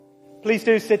Please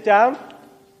do sit down.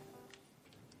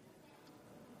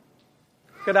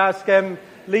 Could I ask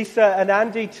Lisa and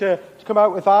Andy to come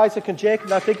out with Isaac and Jacob,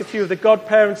 and I think a few of the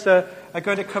godparents are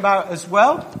going to come out as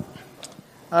well.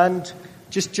 And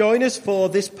just join us for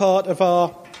this part of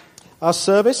our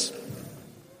service.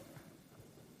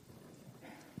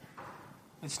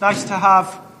 It's nice to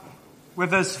have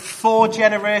with us 4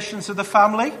 generations of the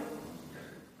family.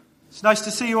 It's nice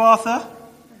to see you, Arthur.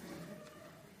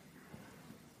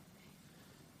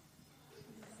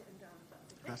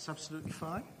 That's absolutely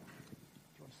fine. Do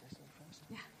you want to say something first?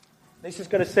 Yeah. Lisa's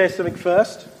going to say something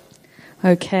first.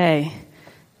 Okay.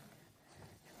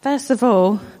 First of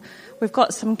all, we've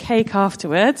got some cake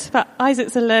afterwards, but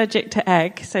Isaac's allergic to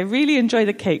egg, so really enjoy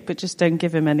the cake, but just don't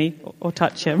give him any or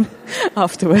touch him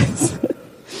afterwards.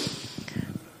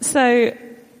 So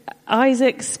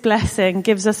Isaac's blessing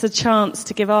gives us a chance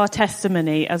to give our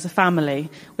testimony as a family,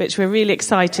 which we're really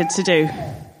excited to do.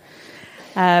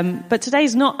 But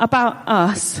today's not about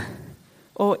us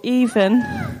or even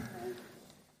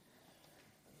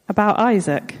about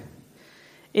Isaac.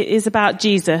 It is about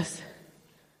Jesus.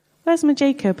 Where's my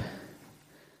Jacob?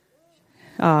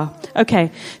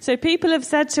 Okay. So people have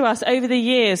said to us over the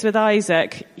years with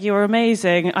Isaac, "You're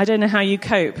amazing. I don't know how you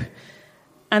cope."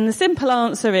 And the simple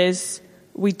answer is,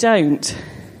 we don't.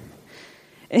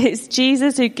 It's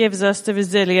Jesus who gives us the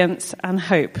resilience and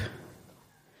hope.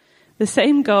 The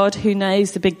same God who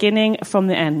knows the beginning from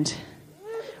the end.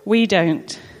 We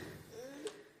don't.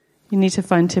 You need to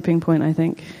find tipping point, I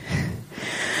think.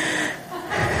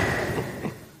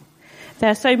 There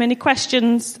are so many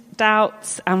questions,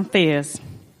 doubts, and fears.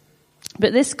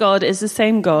 But this God is the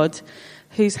same God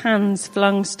whose hands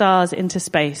flung stars into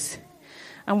space.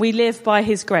 And we live by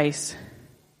his grace.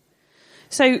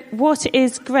 So what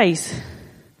is grace?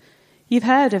 You've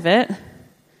heard of it.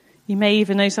 You may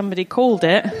even know somebody called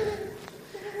it.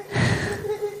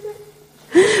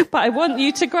 But I want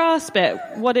you to grasp it,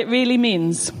 what it really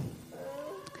means.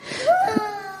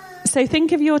 So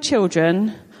think of your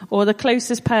children or the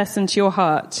closest person to your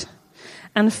heart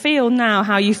and feel now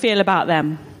how you feel about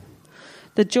them.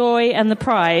 The joy and the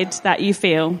pride that you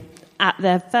feel at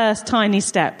their first tiny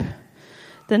step.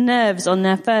 The nerves on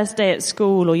their first day at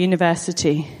school or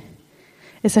university.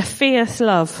 It's a fierce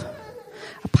love,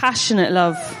 a passionate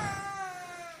love,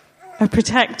 a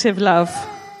protective love.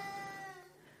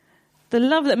 The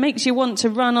love that makes you want to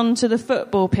run onto the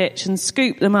football pitch and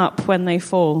scoop them up when they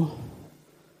fall.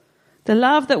 The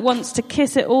love that wants to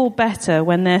kiss it all better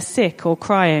when they're sick or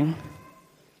crying.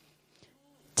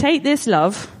 Take this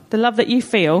love, the love that you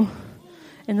feel,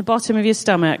 in the bottom of your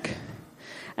stomach,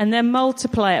 and then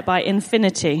multiply it by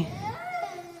infinity,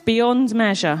 beyond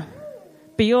measure,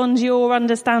 beyond your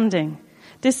understanding.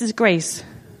 This is grace.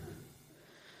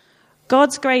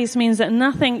 God's grace means that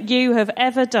nothing you have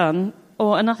ever done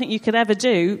or nothing you could ever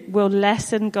do will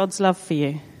lessen God's love for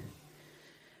you.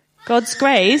 God's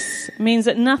grace means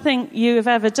that nothing you have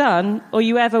ever done or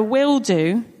you ever will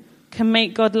do can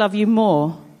make God love you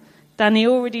more than he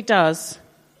already does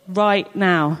right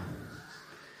now.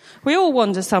 We all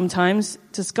wonder sometimes,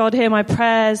 does God hear my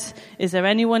prayers? Is there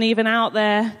anyone even out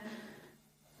there?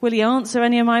 Will he answer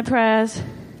any of my prayers?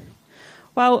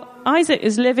 Well, Isaac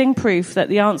is living proof that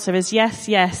the answer is yes,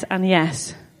 yes, and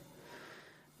yes.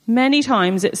 Many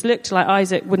times it's looked like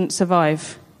Isaac wouldn't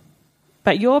survive.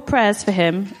 But your prayers for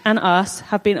him and us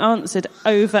have been answered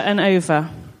over and over.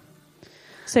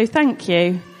 So thank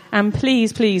you. And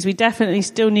please, please, we definitely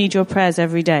still need your prayers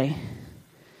every day.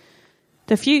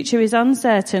 The future is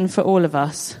uncertain for all of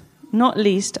us, not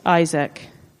least Isaac,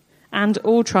 and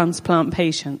all transplant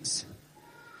patients.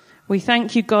 We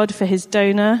thank you, God, for his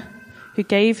donor, who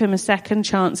gave him a second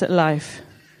chance at life,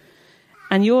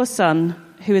 and your Son,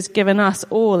 who has given us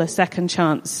all a second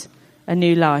chance, a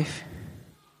new life.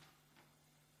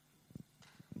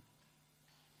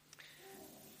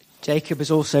 Jacob has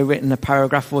also written a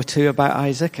paragraph or two about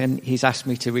Isaac, and he's asked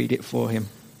me to read it for him.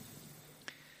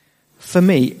 For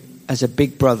me, as a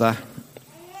big brother,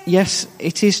 yes,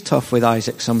 it is tough with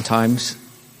Isaac sometimes,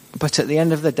 but at the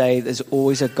end of the day, there's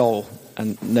always a goal,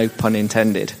 and no pun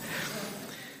intended.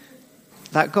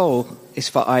 That goal is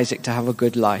for Isaac to have a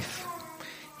good life.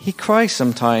 He cries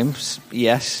sometimes,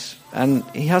 yes, and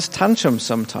he has tantrums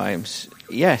sometimes,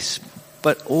 yes,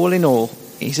 but all in all,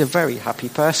 he's a very happy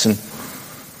person.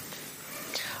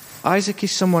 Isaac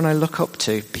is someone I look up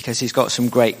to because he's got some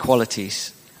great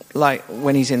qualities, like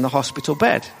when he's in the hospital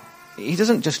bed. He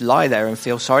doesn't just lie there and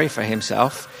feel sorry for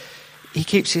himself. He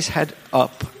keeps his head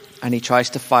up and he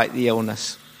tries to fight the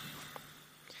illness.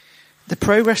 The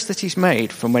progress that he's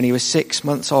made from when he was 6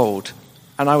 months old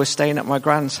and I was staying at my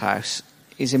grand's house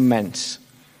is immense.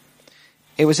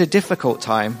 It was a difficult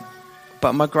time,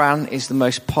 but my gran is the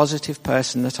most positive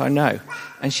person that I know,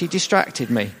 and she distracted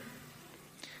me.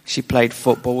 She played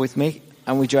football with me,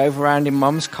 and we drove around in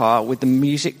Mum's car with the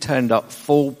music turned up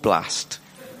full blast.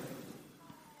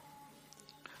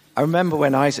 I remember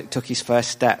when Isaac took his first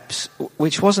steps,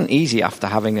 which wasn't easy after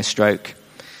having a stroke.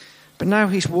 But now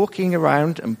he's walking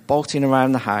around and bolting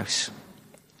around the house.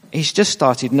 He's just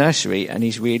started nursery and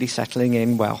he's really settling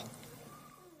in well.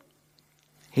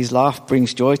 His laugh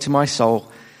brings joy to my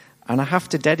soul, and I have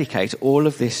to dedicate all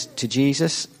of this to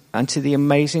Jesus and to the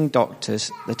amazing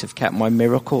doctors that have kept my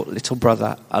miracle little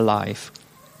brother alive.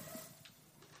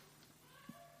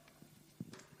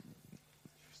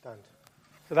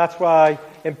 So that's why,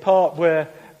 in part,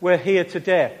 we're here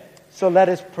today. So let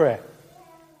us pray.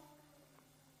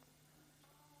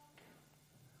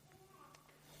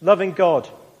 Loving God,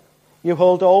 you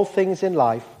hold all things in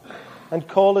life and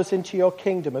call us into your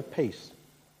kingdom of peace.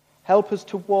 Help us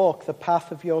to walk the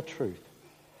path of your truth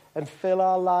and fill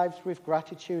our lives with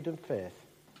gratitude and faith.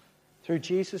 Through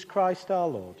Jesus Christ our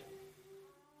Lord.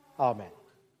 Amen.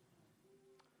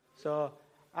 So,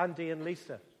 Andy and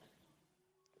Lisa,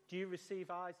 do you receive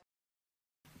Isaac?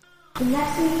 The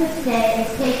lesson for today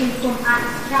is taken from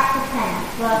Acts chapter 10,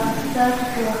 verses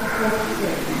 34 to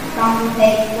 46, found on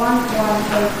page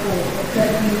 1104 of the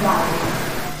New Bible.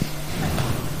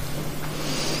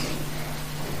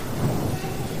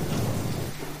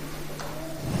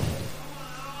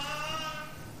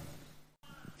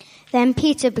 Then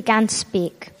Peter began to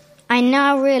speak. I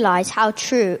now realize how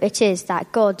true it is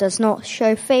that God does not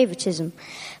show favoritism,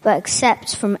 but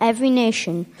accepts from every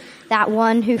nation that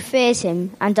one who fears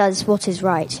him and does what is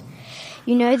right.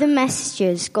 You know the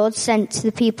messages God sent to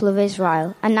the people of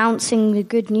Israel, announcing the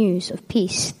good news of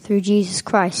peace through Jesus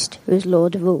Christ, who is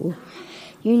Lord of all.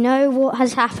 You know what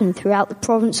has happened throughout the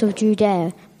province of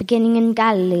Judea, beginning in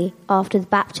Galilee after the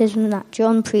baptism that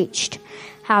John preached,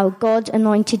 how God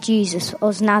anointed Jesus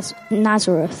of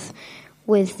Nazareth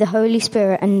with the Holy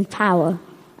Spirit and power,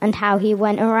 and how he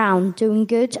went around doing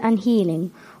good and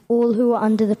healing all who were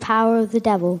under the power of the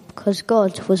devil, because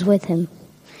God was with him.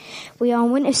 We are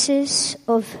witnesses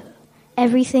of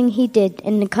everything he did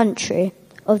in the country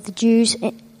of the Jews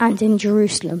and in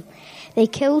Jerusalem. They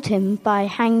killed him by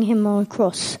hanging him on a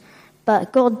cross,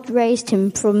 but God raised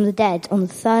him from the dead on the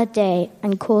third day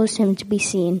and caused him to be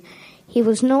seen. He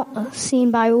was not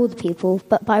seen by all the people,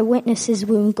 but by witnesses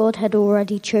whom God had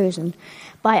already chosen,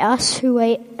 by us who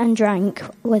ate and drank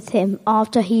with him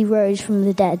after he rose from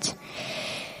the dead.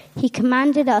 He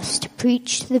commanded us to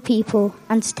preach to the people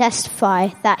and to testify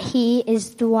that he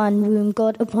is the one whom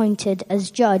God appointed as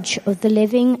judge of the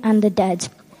living and the dead.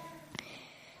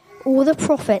 All the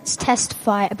prophets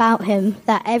testify about him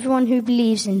that everyone who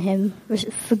believes in him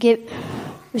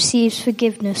receives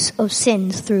forgiveness of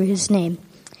sins through his name.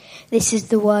 This is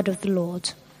the word of the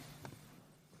Lord.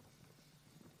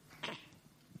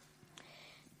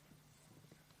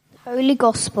 The Holy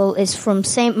Gospel is from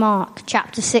St. Mark,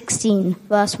 chapter 16,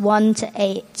 verse 1 to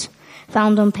 8,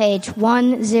 found on page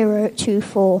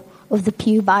 1024 of the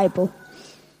Pew Bible.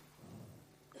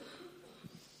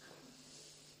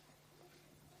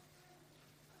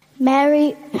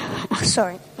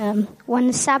 When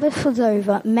the Sabbath was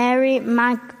over, Mary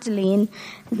Magdalene,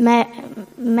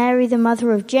 Mary the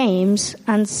mother of James,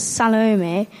 and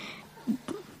Salome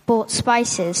bought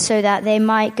spices so that they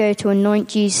might go to anoint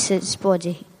Jesus'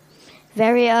 body.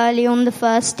 Very early on the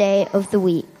first day of the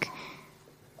week,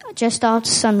 just after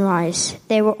sunrise,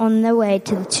 they were on their way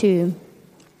to the tomb,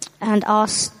 and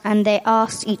they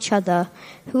asked each other,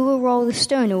 "Who will roll the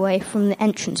stone away from the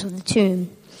entrance of the tomb?"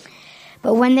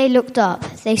 But when they looked up,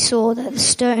 they saw that the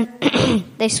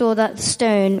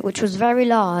stone, which was very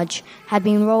large, had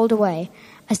been rolled away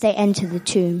as they entered the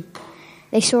tomb.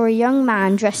 They saw a young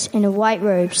man dressed in a white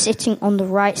robe sitting on the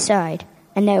right side,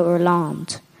 and they were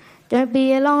alarmed. "Don't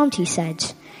be alarmed," he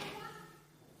said.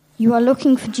 "You are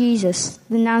looking for Jesus,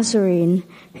 the Nazarene,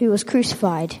 who was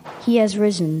crucified. He has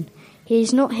risen. He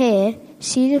is not here.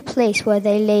 See the place where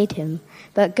they laid him.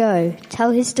 But go,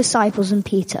 tell his disciples and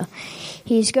Peter,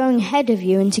 he is going ahead of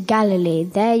you into Galilee.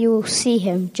 There you will see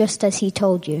him, just as he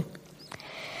told you."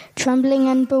 Trembling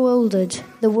and bewildered,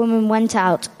 the woman went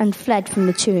out and fled from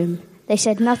the tomb. They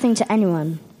said nothing to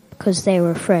anyone, because they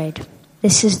were afraid.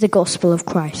 This is the gospel of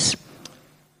Christ.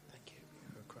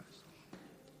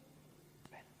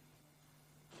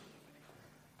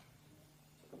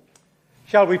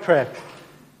 Shall we pray?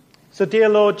 So, dear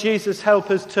Lord Jesus, help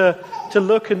us to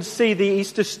look and see the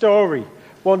Easter story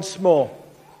once more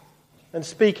and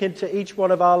speak into each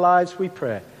one of our lives, we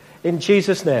pray. In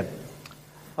Jesus' name,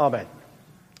 amen.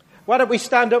 Why don't we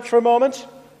stand up for a moment?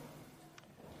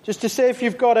 Just to say, if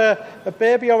you've got a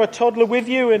baby or a toddler with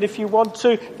you, and if you want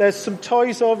to, there's some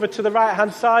toys over to the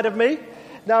right-hand side of me.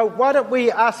 Now, why don't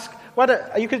we ask,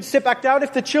 you can sit back down.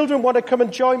 If the children want to come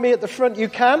and join me at the front, you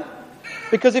can.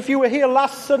 Because if you were here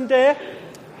last Sunday,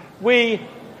 we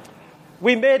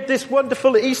made this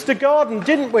wonderful Easter garden,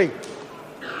 didn't we?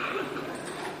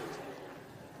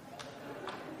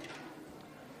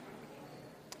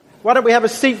 Why don't we have a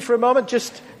seat for a moment?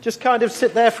 Just kind of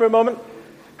sit there for a moment.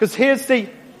 Because here's the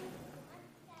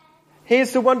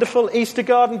wonderful Easter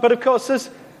garden. But of course, there's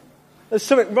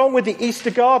something wrong with the Easter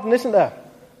garden, isn't there?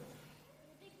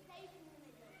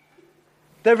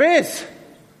 There is.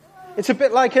 It's a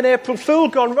bit like an April Fool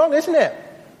gone wrong, isn't it?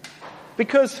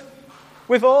 Because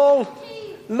we've all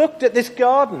looked at this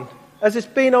garden as it's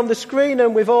been on the screen,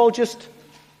 and we've all just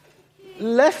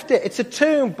left it. It's a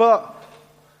tomb, but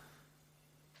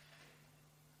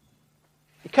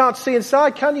you can't see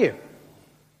inside, can you?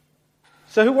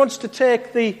 So who wants to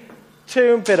take the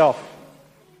tomb bit off?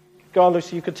 Go on,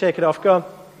 Lucy, you can take it off. Go on.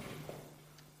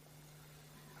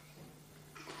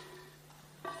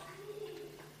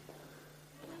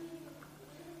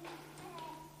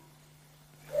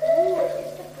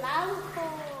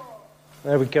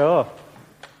 There we go. Do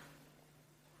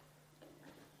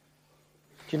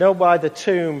you know why the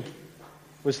tomb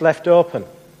was left open?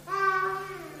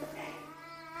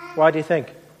 Why do you think?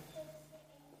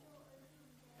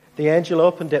 The angel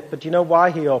opened it, but do you know why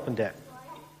he opened it?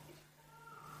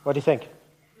 What do you think?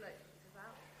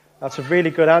 That's a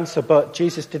really good answer, but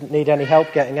Jesus didn't need any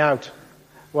help getting out.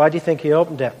 Why do you think he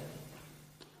opened it?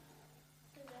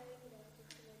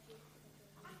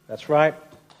 That's right.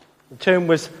 The tomb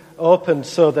was opened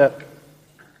so that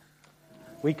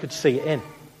we could see in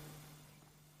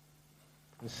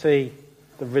and see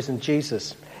the risen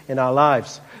Jesus in our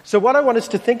lives. So what I want us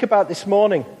to think about this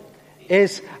morning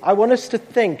is I want us to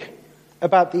think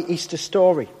about the Easter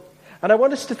story. And I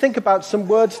want us to think about some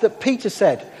words that Peter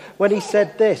said when he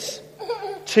said this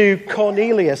to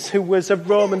Cornelius, who was a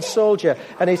Roman soldier,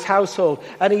 and his household.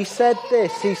 And he said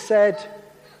this, he said,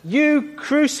 "You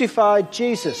crucified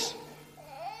Jesus,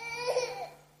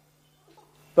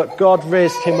 but God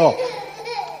raised him up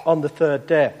on the third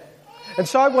day." And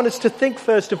so I want us to think,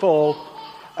 first of all,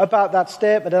 about that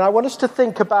statement. And I want us to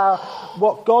think about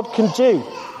what God can do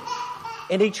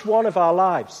in each one of our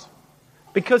lives.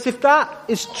 Because if that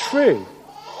is true,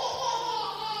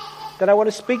 then I want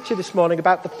to speak to you this morning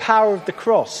about the power of the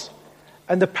cross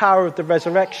and the power of the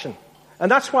resurrection. And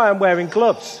that's why I'm wearing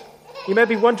gloves. You may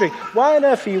be wondering, why on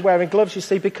earth are you wearing gloves? You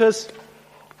see, because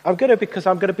I'm going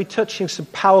to be touching some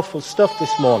powerful stuff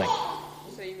this morning.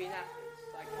 So you mean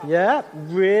that? Yeah,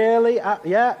 really,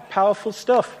 powerful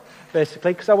stuff,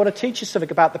 basically, because I want to teach you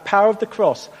something about the power of the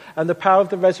cross and the power of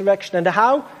the resurrection and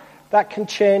how that can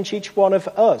change each one of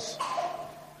us.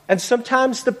 And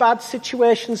sometimes the bad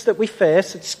situations that we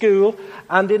face at school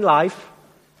and in life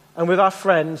and with our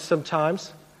friends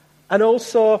sometimes, and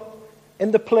also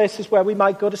in the places where we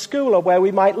might go to school or where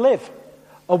we might live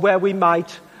or where we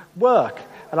might work.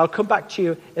 And I'll come back to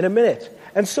you in a minute.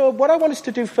 And so what I want us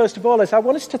to do first of all is I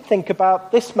want us to think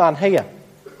about this man here.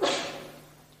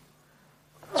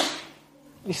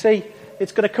 You see,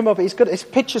 it's going to come up, his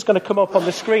picture's going to come up on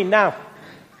the screen now.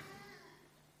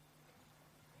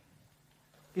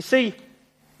 You see,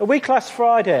 a week last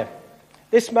Friday,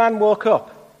 this man woke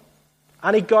up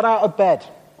and he got out of bed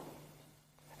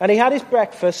and he had his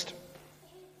breakfast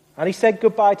and he said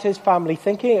goodbye to his family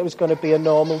thinking it was going to be a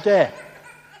normal day.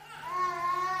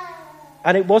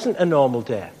 And it wasn't a normal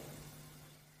day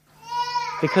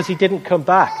because he didn't come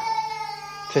back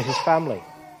to his family.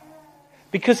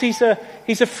 Because he's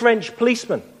a French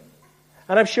policeman.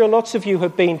 And I'm sure lots of you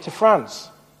have been to France.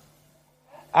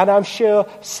 And I'm sure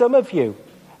some of you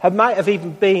might have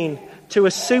even been to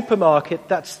a supermarket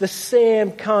that's the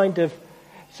same kind of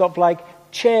sort of like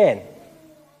chain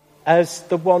as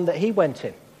the one that he went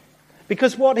in.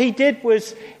 Because what he did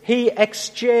was he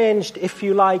exchanged, if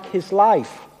you like, his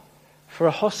life for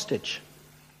a hostage.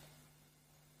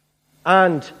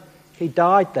 And he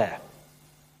died there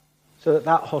so that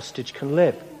that hostage can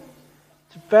live.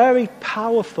 It's a very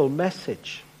powerful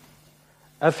message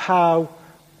of how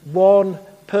one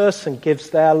person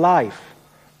gives their life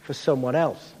for someone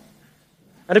else.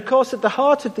 And of course, at the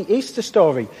heart of the Easter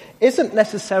story isn't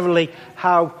necessarily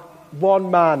how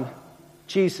one man,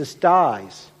 Jesus,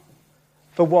 dies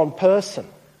for one person.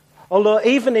 Although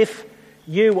even if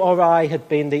you or I had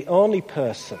been the only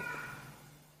person,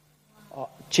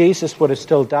 Jesus would have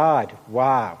still died.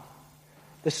 Wow.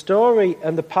 The story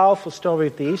and the powerful story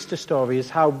of the Easter story is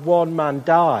how one man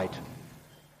died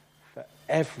for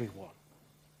everyone.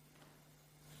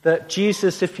 that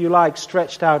Jesus, if you like,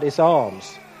 stretched out his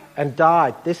arms and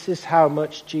died. This is how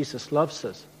much Jesus loves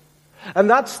us. And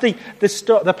that's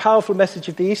the powerful message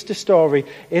of the Easter story,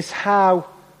 is how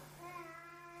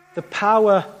the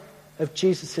power of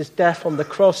Jesus' death on the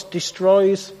cross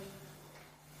destroys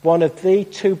one of the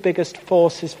two biggest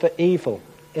forces for evil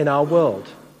in our world,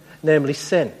 namely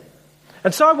sin.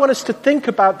 And so I want us to think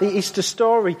about the Easter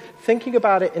story, thinking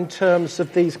about it in terms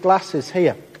of these glasses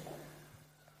here.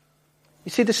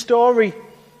 You see, the story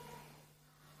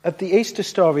of the Easter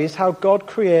story is how God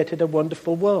created a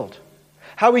wonderful world,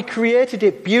 how he created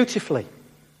it beautifully,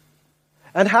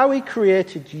 and how he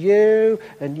created you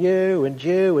and you and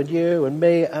you and you and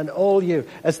me and all you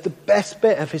as the best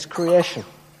bit of his creation.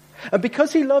 And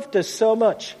because he loved us so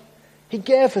much, he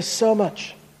gave us so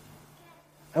much.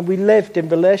 And we lived in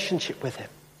relationship with him.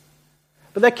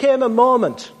 But there came a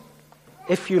moment,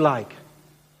 if you like,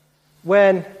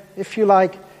 when, if you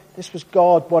like, this was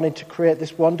God wanting to create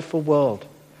this wonderful world.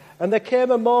 And there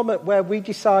came a moment where we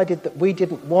decided that we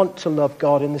didn't want to love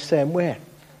God in the same way.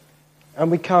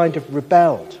 And we kind of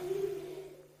rebelled.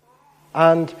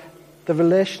 And the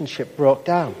relationship broke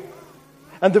down.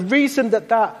 And the reason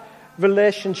that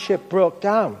relationship broke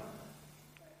down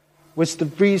was the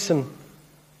reason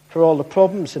for all the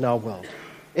problems in our world.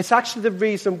 It's actually the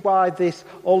reason why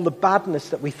all the badness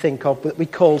that we think of, that we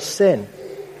call sin,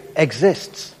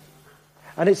 exists.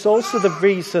 And it's also the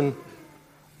reason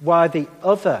why the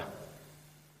other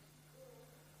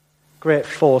great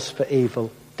force for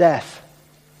evil, death,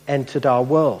 entered our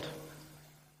world.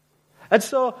 And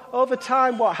so over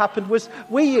time what happened was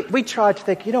we tried to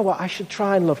think, you know what, I should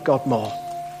try and love God more.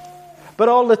 But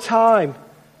all the time,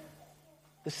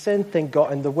 the sin thing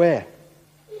got in the way.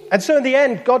 And so in the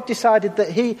end, God decided that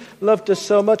he loved us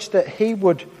so much that he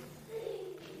would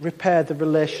repair the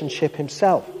relationship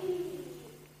himself.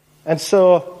 And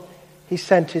so he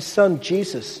sent his son,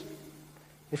 Jesus,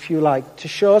 if you like, to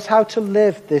show us how to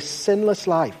live this sinless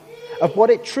life of what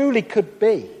it truly could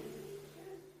be.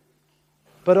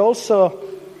 But also,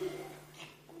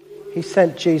 he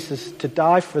sent Jesus to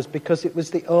die for us because it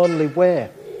was the only way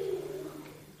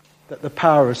that the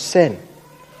power of sin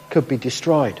could be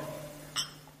destroyed.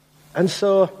 And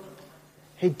so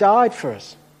he died for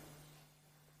us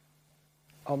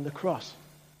on the cross.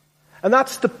 And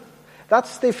that's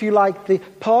if you like, the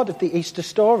part of the Easter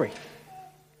story.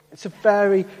 It's a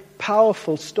very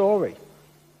powerful story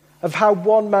of how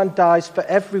one man dies for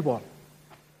everyone.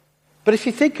 But if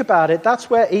you think about it, that's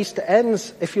where Easter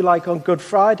ends, if you like, on Good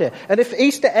Friday. And if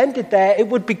Easter ended there, it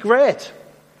would be great.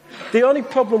 The only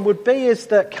problem would be is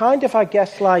that kind of, I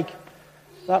guess, like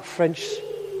that French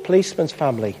policeman's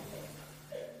family.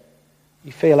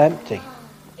 You feel empty.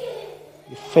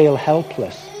 You feel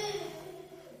helpless.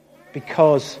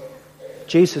 Because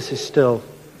Jesus is still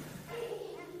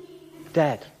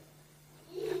dead.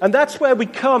 And that's where we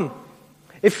come,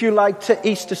 if you like, to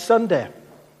Easter Sunday.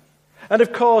 And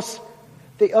of course,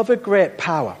 the other great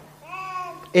power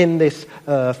in this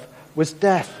earth was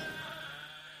death.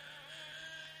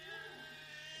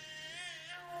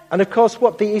 And of course,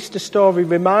 what the Easter story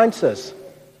reminds us,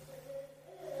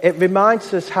 it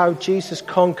reminds us how Jesus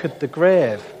conquered the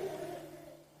grave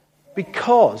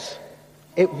because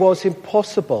it was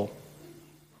impossible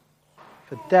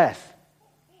for death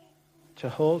to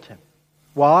hold him.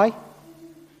 Why?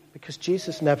 Because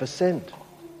Jesus never sinned.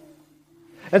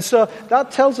 And so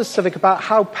that tells us something about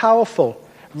how powerful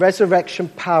resurrection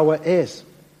power is.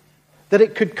 That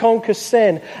it could conquer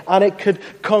sin and it could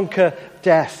conquer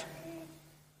death.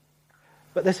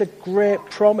 But there's a great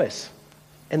promise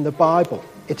in the Bible.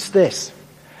 It's this,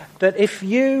 that if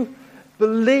you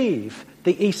believe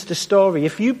the Easter story,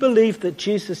 if you believe that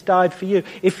Jesus died for you,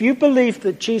 if you believe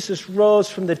that Jesus rose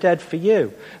from the dead for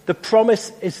you, the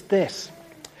promise is this.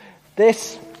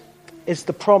 This is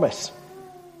the promise.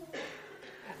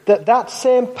 That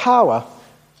same power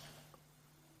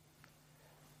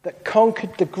that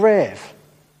conquered the grave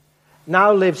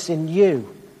now lives in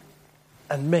you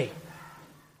and me.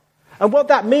 And what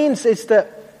that means is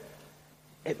that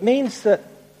it means that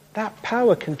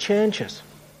power can change us.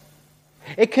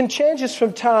 It can change us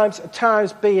from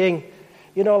times being,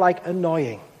 like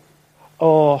annoying.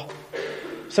 Or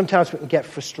sometimes we can get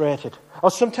frustrated.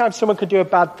 Or sometimes someone can do a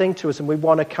bad thing to us and we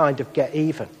want to kind of get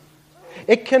even.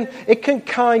 It can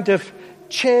kind of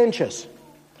change us.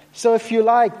 So if you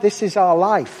like, this is our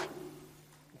life.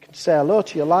 You can say hello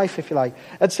to your life if you like.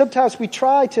 And sometimes we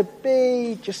try to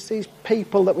be just these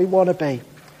people that we want to be.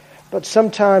 But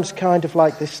sometimes kind of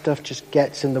like this stuff just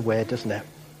gets in the way, doesn't it?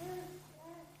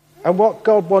 And what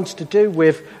God wants to do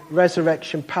with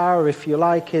resurrection power, if you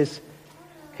like, is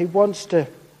he wants to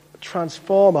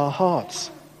transform our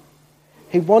hearts.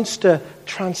 He wants to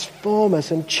transform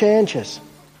us and change us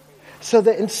so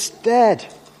that instead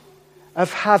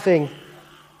of having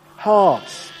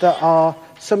hearts that are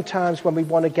sometimes when we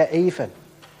want to get even,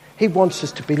 he wants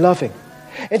us to be loving.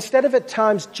 Instead of at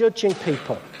times judging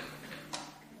people,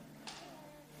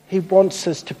 he wants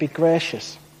us to be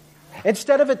gracious.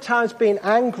 Instead of at times being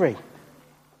angry,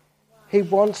 he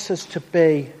wants us to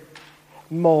be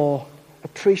more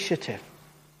appreciative.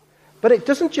 But it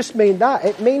doesn't just mean that.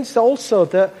 It means also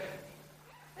that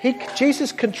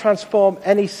Jesus can transform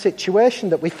any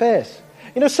situation that we face.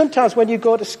 You know, sometimes when you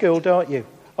go to school, don't you?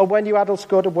 Or when you adults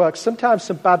go to work, sometimes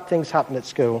some bad things happen at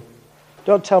school.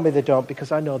 Don't tell me they don't,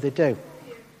 because I know they do.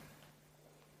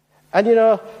 And you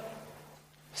know,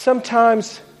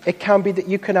 sometimes it can be that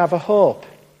you can have a hope.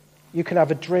 You can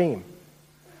have a dream.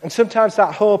 And sometimes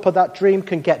that hope or that dream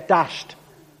can get dashed.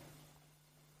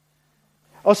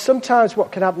 Or sometimes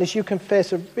what can happen is you can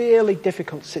face a really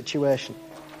difficult situation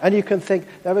and you can think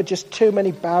there are just too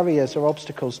many barriers or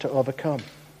obstacles to overcome.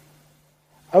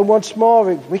 And once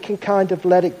more, we can kind of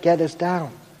let it get us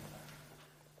down.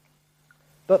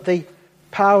 But the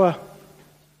power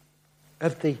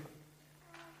of the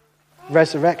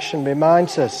resurrection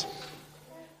reminds us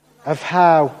of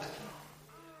how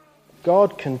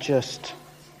God can just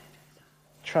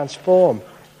transform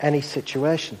any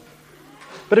situation.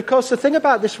 But of course, the thing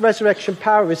about this resurrection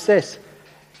power is this.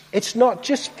 It's not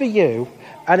just for you,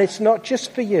 and it's not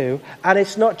just for you, and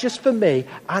it's not just for me,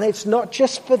 and it's not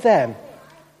just for them.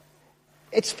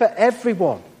 It's for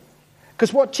everyone.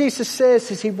 Because what Jesus says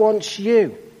is he wants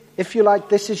you, if you like,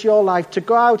 this is your life, to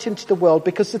go out into the world.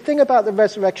 Because the thing about the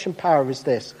resurrection power is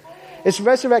this. Is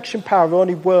resurrection power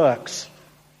only works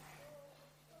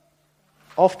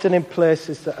often in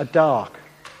places that are dark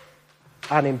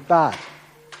and in bad.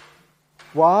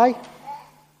 Why?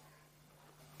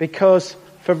 Because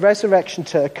for resurrection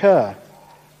to occur,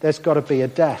 there's got to be a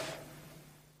death.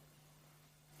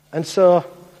 And so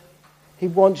he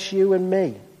wants you and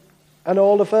me and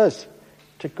all of us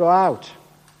to go out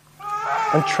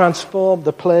and transform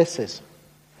the places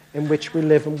in which we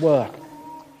live and work.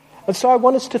 And so I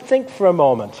want us to think for a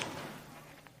moment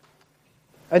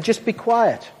and just be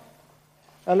quiet.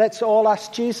 And let's all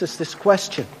ask Jesus this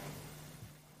question.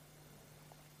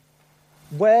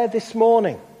 Where this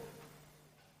morning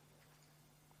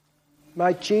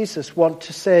might Jesus want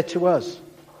to say to us,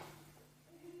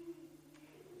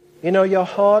 you know, your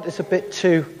heart is a bit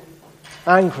too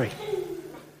angry,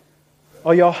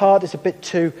 or your heart is a bit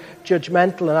too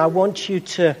judgmental, and I want you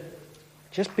to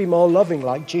just be more loving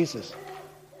like Jesus.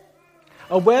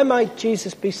 Or where might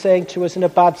Jesus be saying to us in a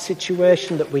bad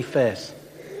situation that we face,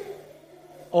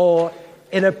 or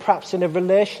perhaps in a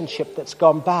relationship that's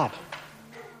gone bad?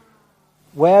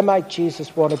 Where might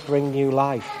Jesus want to bring new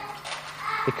life?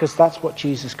 Because that's what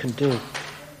Jesus can do.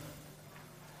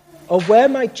 Or where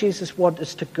might Jesus want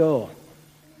us to go?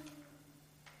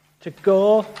 To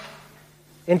go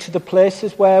into the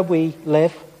places where we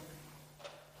live,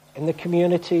 in the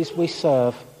communities we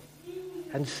serve,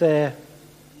 and say,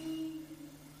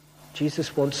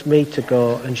 Jesus wants me to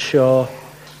go and show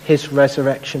his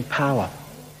resurrection power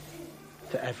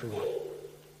to everyone.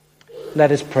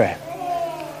 Let us pray.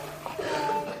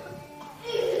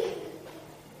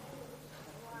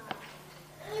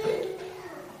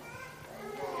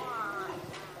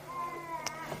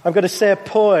 I'm going to say a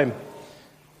poem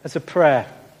as a prayer.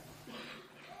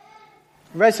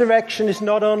 Resurrection is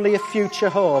not only a future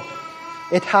hope,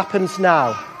 it happens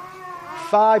now,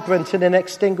 vibrant and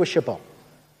inextinguishable.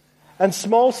 And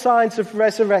small signs of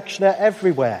resurrection are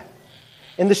everywhere.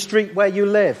 In the street where you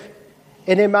live,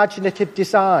 in imaginative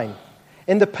design,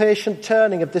 in the patient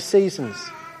turning of the seasons,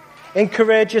 in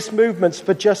courageous movements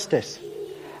for justice,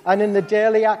 and in the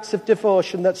daily acts of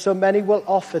devotion that so many will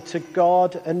offer to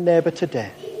God and neighbour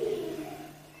today.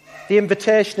 The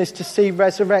invitation is to see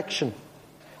resurrection,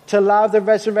 to allow the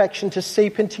resurrection to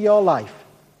seep into your life,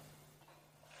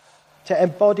 to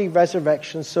embody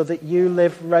resurrection so that you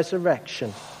live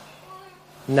resurrection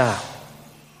now.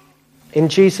 In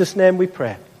Jesus' name we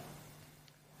pray.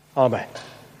 Amen.